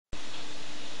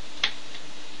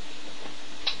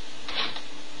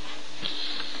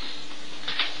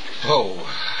Whoa.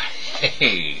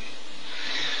 Hey.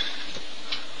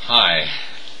 Hi.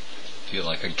 Feel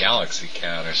like a galaxy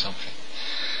cat or something.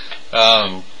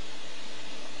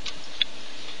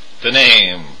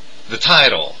 The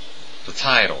title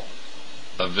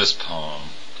of this poem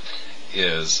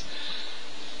is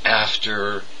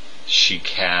After She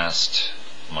Cast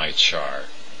My Chart.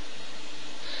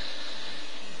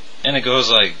 And it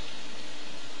goes like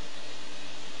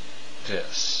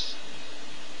this.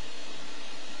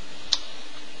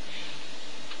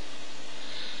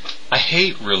 I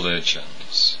hate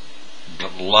religions,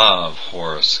 but love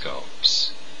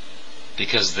horoscopes,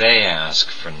 because they ask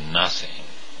for nothing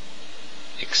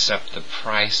except the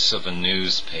price of a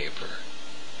newspaper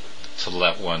to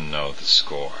let one know the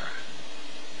score.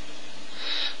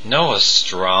 No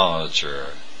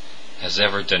astrologer has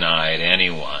ever denied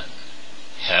anyone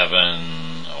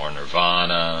heaven or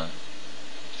Nirvana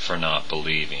for not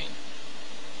believing.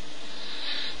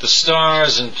 The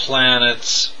stars and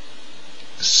planets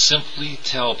simply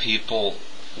tell people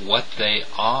what they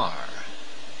are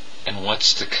and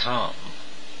what's to come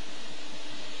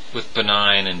with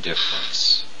benign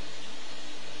indifference.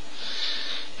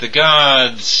 The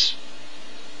gods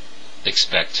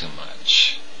expect too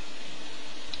much.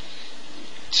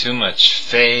 Too much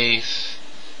faith,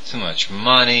 too much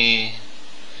money,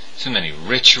 too many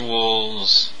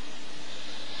rituals,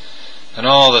 and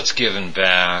all that's given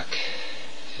back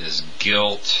is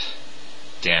guilt,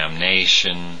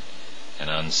 damnation, and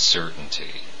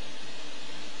uncertainty.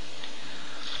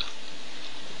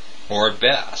 Or at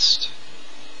best,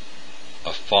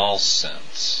 a false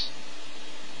sense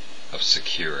of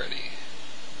security.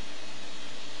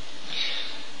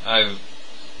 I've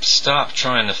stopped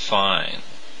trying to find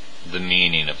the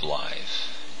meaning of life.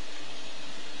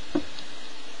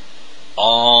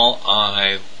 All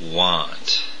I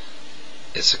want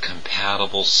is a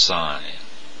compatible sign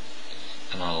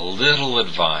and a little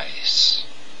advice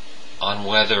on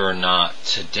whether or not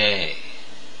today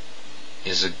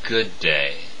is a good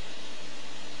day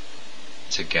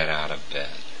to get out of bed.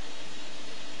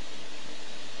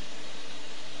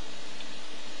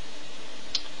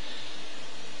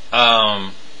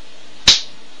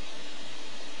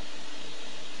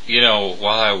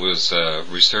 While I was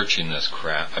researching this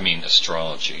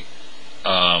astrology,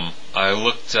 I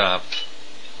looked up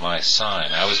my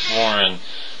sign. I was born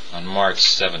on March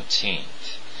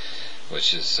 17th,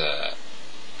 which is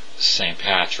St.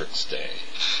 Patrick's Day,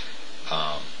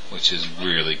 which is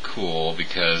really cool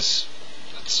because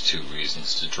that's 2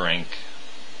 reasons to drink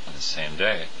on the same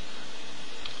day.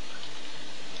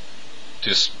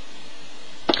 Just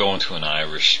go into an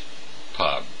Irish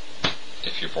pub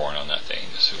if you're born on that day,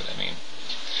 you see what I mean.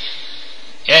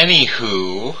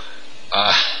 Anywho,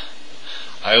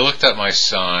 I looked at my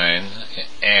sign,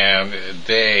 and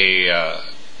they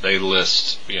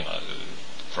list,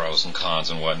 pros and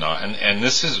cons and whatnot, and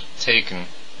this is taken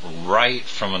right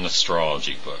from an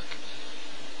astrology book,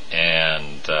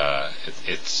 and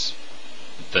it's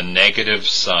the negative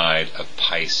side of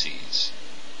Pisces,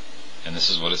 and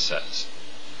this is what it says.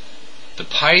 The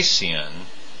Piscean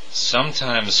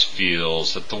sometimes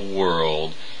feels that the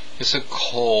world is a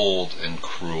cold and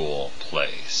cruel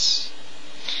place,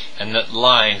 and that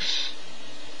life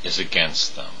is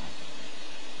against them.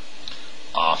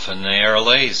 Often they are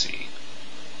lazy.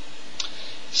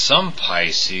 Some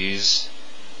Pisces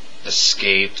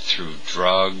escape through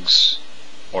drugs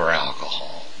or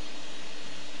alcohol.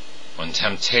 When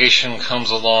temptation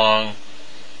comes along,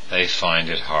 they find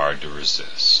it hard to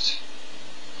resist.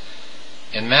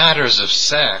 In matters of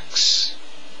sex,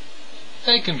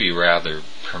 they can be rather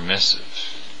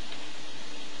permissive.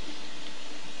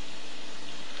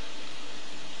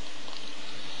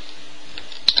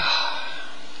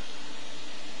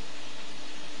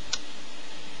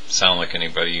 Sound like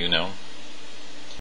anybody you know?